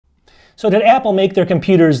So did Apple make their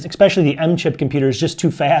computers, especially the M-chip computers, just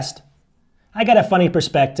too fast? I got a funny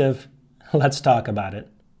perspective. Let's talk about it.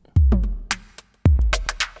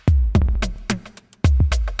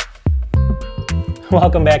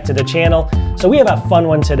 Welcome back to the channel. So we have a fun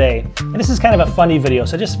one today. And this is kind of a funny video,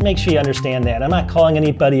 so just make sure you understand that. I'm not calling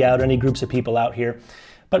anybody out or any groups of people out here.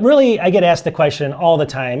 But really, I get asked the question all the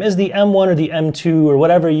time, is the M1 or the M2 or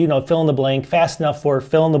whatever, fill in the blank, fast enough for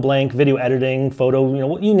fill in the blank, video editing,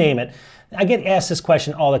 photo, you name it. I get asked this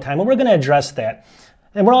question all the time, and we're gonna address that.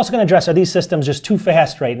 And we're also going to address, are these systems just too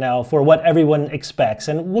fast right now for what everyone expects?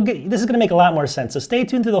 And this is going to make a lot more sense. So stay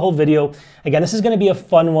tuned through the whole video. Again, this is going to be a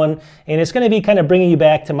fun one, and it's going to be kind of bringing you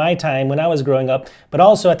back to my time when I was growing up, but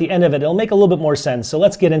also at the end of it, it'll make a little bit more sense. So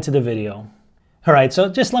let's get into the video. All right, so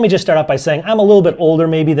let me just start off by saying I'm a little bit older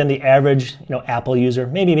maybe than the average Apple user.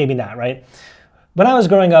 Maybe not, right? When I was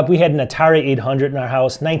growing up, we had an Atari 800 in our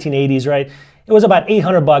house, 1980s, right? It was about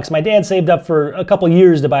 800 bucks. My dad saved up for a couple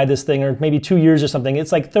years to buy this thing, or maybe 2 years or something.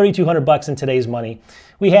 It's like 3,200 bucks in today's money.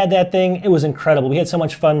 We had that thing. It was incredible. We had so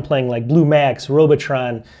much fun playing like Blue Max,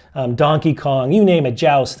 Robotron, Donkey Kong, you name it,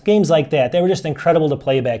 Joust, games like that. They were just incredible to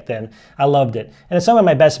play back then. I loved it. And it's some of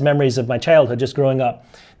my best memories of my childhood just growing up.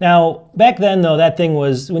 Now, back then though, that thing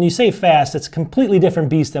was, when you say fast, it's a completely different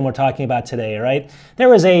beast than we're talking about today, right? There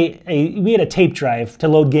was we had a tape drive to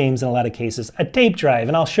load games in a lot of cases. A tape drive,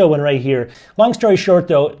 and I'll show one right here. Long story short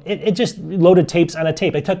though, it just loaded tapes on a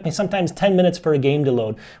tape. It took me sometimes 10 minutes for a game to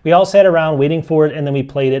load. We all sat around waiting for it, and then we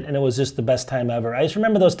played it, and it was just the best time ever. I just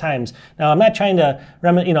remember those times. Now, I'm not trying to,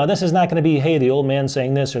 this is not gonna be, hey, the old man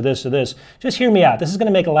saying this or this or this. Just hear me out. This is gonna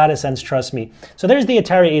make a lot of sense, trust me. So there's the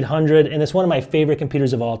Atari 800, and it's one of my favorite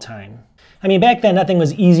computers of all time. I mean, back then, nothing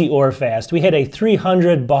was easy or fast. We had a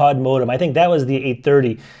 300 baud modem. I think that was the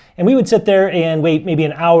 830. And we would sit there and wait maybe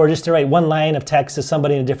an hour just to write one line of text to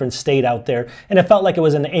somebody in a different state out there. And it felt like it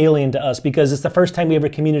was an alien to us because it's the first time we ever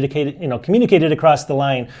communicated across the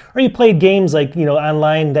line. Or you played games like,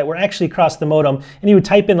 online that were actually across the modem, and you would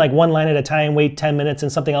type in like one line at a time, wait 10 minutes,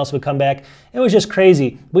 and something else would come back. It was just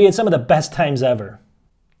crazy. We had some of the best times ever.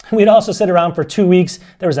 We'd also sit around for 2 weeks.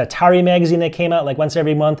 There was an Atari magazine that came out like once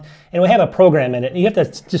every month, and it would have a program in it. And you have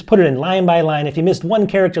to just put it in line by line. If you missed one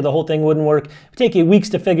character, the whole thing wouldn't work. It would take you weeks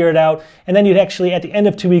to figure it out, and then you'd actually, at the end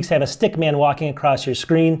of 2 weeks, have a stick man walking across your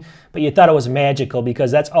screen, but you thought it was magical because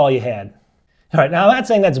that's all you had. All right, now I'm not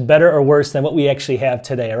saying that's better or worse than what we actually have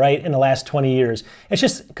today, all right, in the last 20 years. It's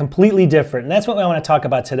just completely different, and that's what I want to talk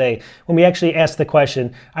about today when we actually ask the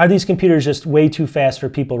question, are these computers just way too fast for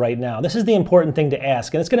people right now? This is the important thing to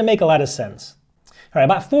ask, and it's going to make a lot of sense. All right,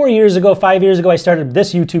 about 5 years ago, I started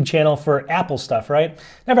this YouTube channel for Apple stuff, right?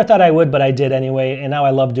 Never thought I would, but I did anyway, and now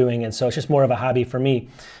I love doing it, so it's just more of a hobby for me.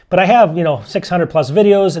 But I have, 600 plus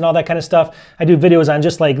videos and all that kind of stuff. I do videos on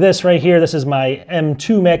just like this right here. This is my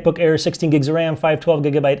M2 MacBook Air, 16 gigs of RAM, 512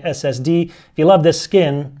 gigabyte SSD. If you love this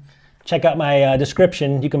skin, check out my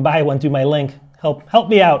description. You can buy one through my link. Help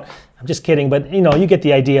me out. I'm just kidding, but you get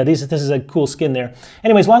the idea. This is a cool skin there.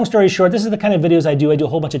 Anyways, long story short, this is the kind of videos I do. I do a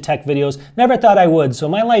whole bunch of tech videos. Never thought I would, so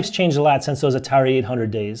my life's changed a lot since those Atari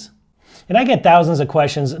 800 days. And I get thousands of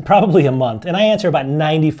questions, probably a month, and I answer about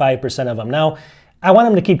 95% of them. Now, I want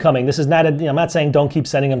them to keep coming. This is not I'm not saying don't keep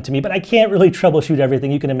sending them to me, but I can't really troubleshoot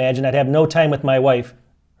everything. You can imagine I'd have no time with my wife.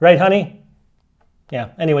 Right, honey? Yeah,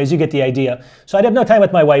 anyways, you get the idea. So I'd have no time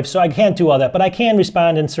with my wife, so I can't do all that, but I can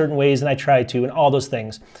respond in certain ways, and I try to, and all those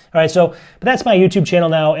things. All right, but that's my YouTube channel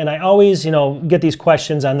now, and I always, get these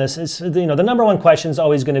questions on this. It's, the number one question is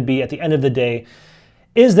always going to be, at the end of the day,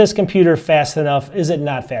 is this computer fast enough? Is it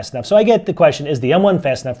not fast enough? So I get the question, is the M1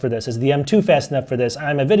 fast enough for this? Is the M2 fast enough for this?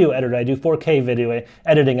 I'm a video editor. I do 4K video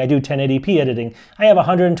editing. I do 1080p editing. I have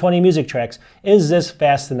 120 music tracks. Is this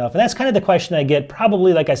fast enough? And that's kind of the question I get,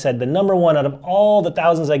 probably, like I said, the number one out of all the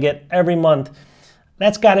thousands I get every month.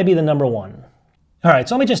 That's got to be the number one. All right,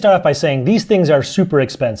 so let me just start off by saying these things are super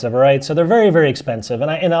expensive, all right? So they're very, very expensive,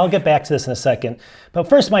 and I'll get back to this in a second. But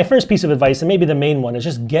first, my first piece of advice, and maybe the main one, is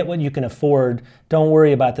just get what you can afford. Don't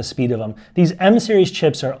worry about the speed of them. These M-series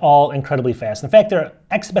chips are all incredibly fast. In fact, they're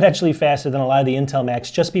exponentially faster than a lot of the Intel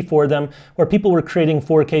Macs just before them, where people were creating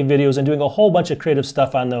 4K videos and doing a whole bunch of creative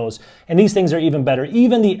stuff on those. And these things are even better.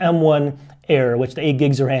 Even the M1 Air, which the 8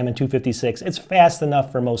 gigs of RAM and 256, it's fast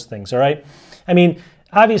enough for most things, all right? I mean,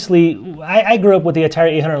 obviously, I grew up with the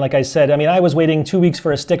Atari 800, like I said. I mean, I was waiting 2 weeks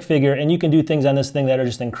for a stick figure, and you can do things on this thing that are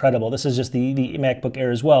just incredible. This is just the MacBook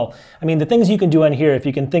Air as well. I mean, the things you can do on here, if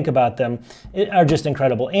you can think about them, are just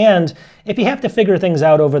incredible. And if you have to figure things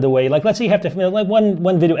out over the way, like let's say you have to, like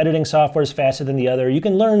one video editing software is faster than the other, you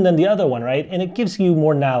can learn than the other one, right? And it gives you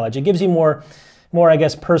more knowledge. It gives you more more, I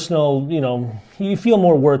guess, personal, you feel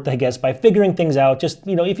more worth, I guess, by figuring things out. Just,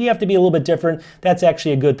 if you have to be a little bit different, that's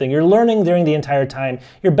actually a good thing. You're learning during the entire time.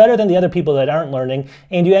 You're better than the other people that aren't learning,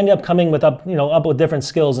 and you end up coming with up with different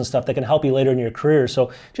skills and stuff that can help you later in your career.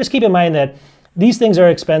 So just keep in mind that these things are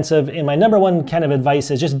expensive, and my number one kind of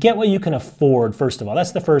advice is just get what you can afford, first of all.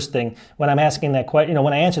 That's the first thing when I'm asking that question,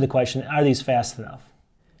 when I answer the question, are these fast enough?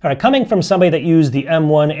 All right, coming from somebody that used the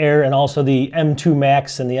M1 Air and also the M2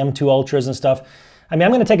 Max and the M2 Ultras and stuff, I mean, I'm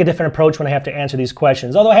going to take a different approach when I have to answer these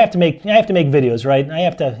questions. Although I have to make videos, right? I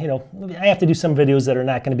have to do some videos that are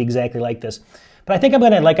not going to be exactly like this. But I think I'm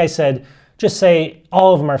going to, like I said, just say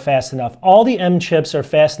all of them are fast enough. All the M chips are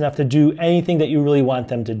fast enough to do anything that you really want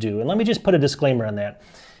them to do. And let me just put a disclaimer on that.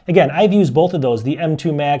 Again, I've used both of those, the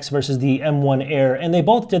M2 Max versus the M1 Air, and they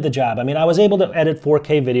both did the job. I mean, I was able to edit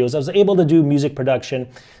 4K videos. I was able to do music production.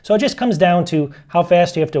 So it just comes down to how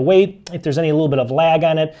fast you have to wait, if there's any little bit of lag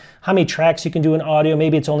on it, how many tracks you can do in audio.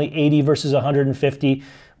 Maybe it's only 80 versus 150.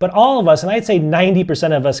 But all of us, and I'd say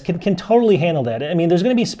 90% of us, can totally handle that. I mean, there's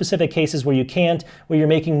going to be specific cases where you can't, where you're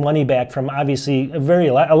making money back from obviously a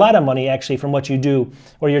lot of money actually from what you do,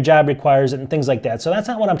 or your job requires it and things like that. So that's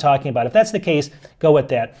not what I'm talking about. If that's the case, go with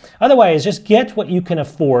that. Otherwise, just get what you can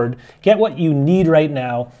afford, get what you need right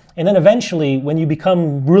now, and then eventually, when you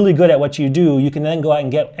become really good at what you do, you can then go out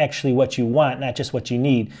and get actually what you want, not just what you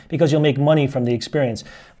need, because you'll make money from the experience.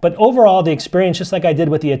 But overall, the experience, just like I did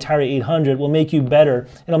with the Atari 800, will make you better.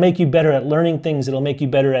 It'll make you better at learning things. It'll make you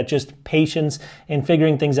better at just patience and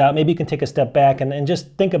figuring things out. Maybe you can take a step back and just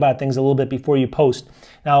think about things a little bit before you post.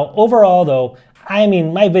 Now, overall, though, I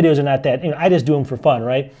mean, my videos are not that, I just do them for fun,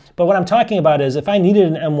 right? But what I'm talking about is if I needed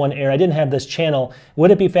an M1 Air, I didn't have this channel, would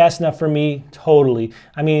it be fast enough for me? Totally.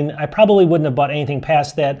 I mean, I probably wouldn't have bought anything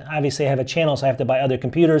past that. Obviously, I have a channel, so I have to buy other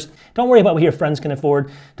computers. Don't worry about what your friends can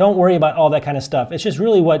afford. Don't worry about all that kind of stuff. It's just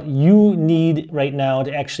really what you need right now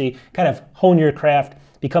to actually kind of hone your craft,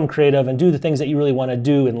 become creative, and do the things that you really want to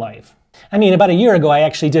do in life. I mean, about a year ago, I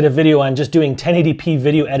actually did a video on just doing 1080p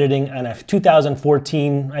video editing on a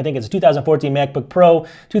 2014, I think it's a 2014 MacBook Pro,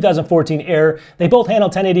 2014 Air. They both handle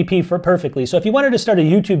 1080p perfectly. So if you wanted to start a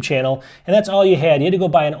YouTube channel and that's all you had to go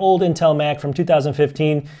buy an old Intel Mac from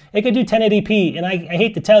 2015, it could do 1080p. And I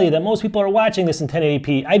hate to tell you that most people are watching this in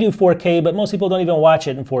 1080p. I do 4K, but most people don't even watch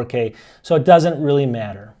it in 4K. So it doesn't really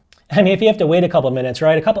matter. I mean, if you have to wait a couple minutes,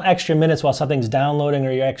 right, a couple extra minutes while something's downloading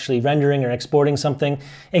or you're actually rendering or exporting something,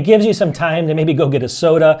 it gives you some time to maybe go get a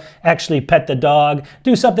soda, actually pet the dog,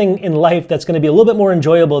 do something in life that's going to be a little bit more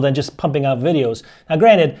enjoyable than just pumping out videos. Now,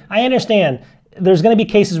 granted, I understand there's going to be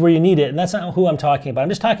cases where you need it, and that's not who I'm talking about. I'm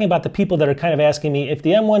just talking about the people that are kind of asking me if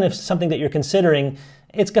the M1 is something that you're considering,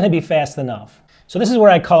 it's going to be fast enough. So this is where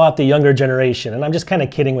I call out the younger generation, and I'm just kind of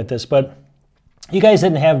kidding with this, but you guys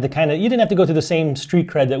didn't have you didn't have to go through the same street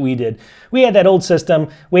cred that we did. We had that old system,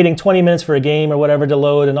 waiting 20 minutes for a game or whatever to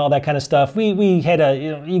load and all that kind of stuff. We had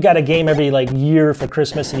you got a game every year for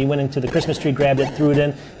Christmas and you went into the Christmas tree, grabbed it, threw it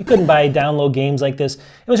in. You couldn't download games like this.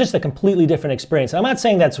 It was just a completely different experience. And I'm not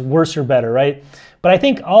saying that's worse or better, right? But I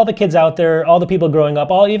think all the kids out there, all the people growing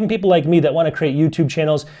up, even people like me that want to create YouTube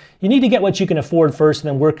channels, you need to get what you can afford first and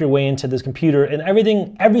then work your way into this computer. And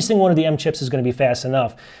every single one of the M chips is going to be fast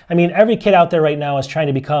enough. I mean, every kid out there right now is trying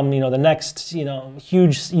to become, the next,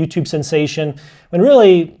 huge YouTube sensation. When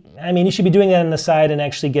really, I mean, you should be doing that on the side and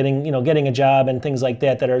actually getting a job and things like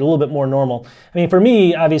that are a little bit more normal. I mean, for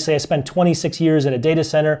me, obviously, I spent 26 years at a data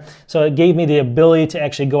center, so it gave me the ability to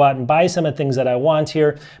actually go out and buy some of the things that I want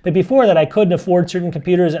here. But before that, I couldn't afford certain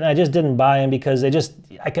computers, and I just didn't buy them because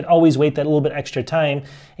I could always wait that little bit extra time.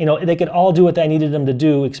 They could all do what I needed them to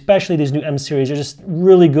do, especially these new M series. They're just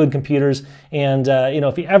really good computers. And,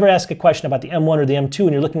 if you ever ask a question about the M1 or the M2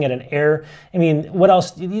 and you're looking at an Air, I mean, what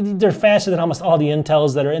else? They're faster than almost all the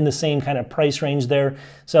Intels that are in the same kind of price range there.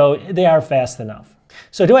 So they are fast enough.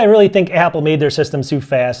 So do I really think Apple made their systems too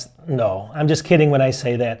fast? No, I'm just kidding when I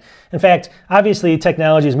say that. In fact, obviously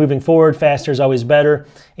technology is moving forward, faster is always better,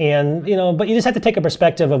 and but you just have to take a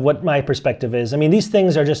perspective of what my perspective is. I mean, these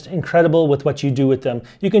things are just incredible with what you do with them.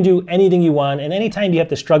 You can do anything you want, and anytime you have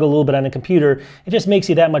to struggle a little bit on a computer, it just makes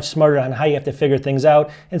you that much smarter on how you have to figure things out,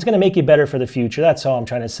 and it's going to make you better for the future. That's all I'm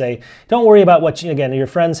trying to say. Don't worry about what your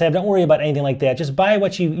friends have. Don't worry about anything like that. Just buy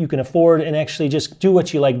what you can afford and actually just do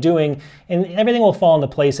what you like doing, and everything will fall into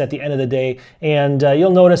place at the end of the day. And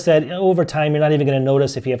you'll notice that over time, you're not even going to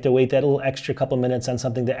notice if you have to wait that little extra couple minutes on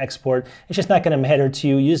something to export. It's just not going to matter to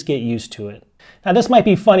you. You just get used to it. Now, this might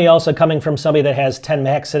be funny also coming from somebody that has 10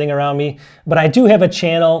 Macs sitting around me, but I do have a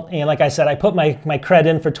channel, and like I said, I put my cred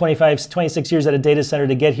in for 26 years at a data center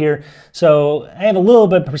to get here, so I have a little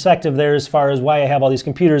bit of perspective there as far as why I have all these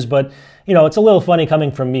computers, but it's a little funny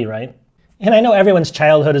coming from me, right? And I know everyone's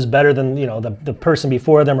childhood is better than, you know, the person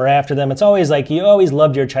before them or after them. It's always like you always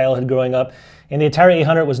loved your childhood growing up, and the Atari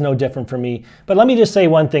 800 was no different for me. But let me just say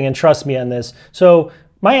one thing, and trust me on this. So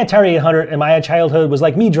my Atari 800 in my childhood was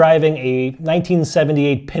like me driving a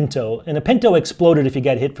 1978 Pinto, and a Pinto exploded if you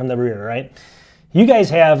got hit from the rear, right? You guys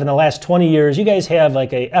have, in the last 20 years, you guys have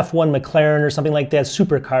like a F1 McLaren or something like that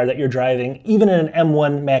supercar that you're driving, even in an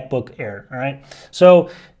M1 MacBook Air, all right? So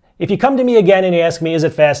if you come to me again and you ask me, is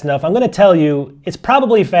it fast enough? I'm going to tell you it's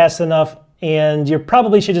probably fast enough, and you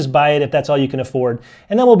probably should just buy it if that's all you can afford.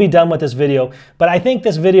 And then we'll be done with this video. But I think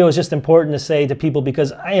this video is just important to say to people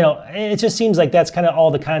because, you know, it just seems like that's kind of all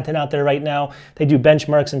the content out there right now. They do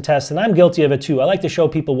benchmarks and tests, and I'm guilty of it too. I like to show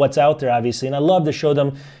people what's out there, obviously, and I love to show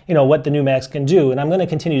them, you know, what the new Macs can do, and I'm going to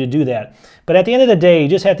continue to do that. But at the end of the day, you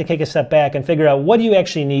just have to take a step back and figure out what do you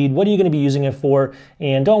actually need, what are you going to be using it for,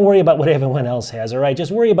 and don't worry about what everyone else has, all right?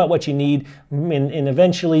 Just worry about what you need, and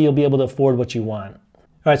eventually you'll be able to afford what you want.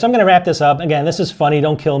 All right, so I'm going to wrap this up. Again, this is funny.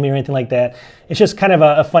 Don't kill me or anything like that. It's just kind of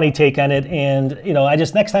a funny take on it. And, you know,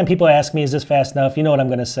 next time people ask me, is this fast enough? You know what I'm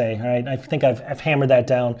going to say, all right? I think I've hammered that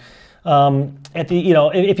down. You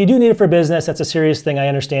know, if you do need it for business, that's a serious thing. I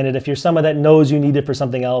understand it. If you're someone that knows you need it for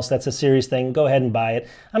something else, that's a serious thing. Go ahead and buy it.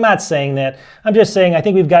 I'm not saying that. I'm just saying I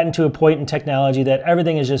think we've gotten to a point in technology that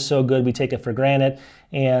everything is just so good we take it for granted.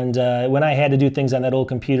 And when I had to do things on that old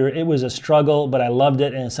computer, it was a struggle, but I loved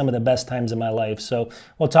it, and it's some of the best times in my life. So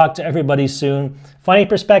we'll talk to everybody soon. Funny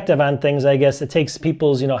perspective on things, I guess. It takes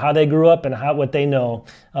people's, you know, how they grew up and what they know.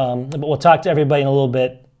 But we'll talk to everybody in a little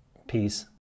bit. Peace.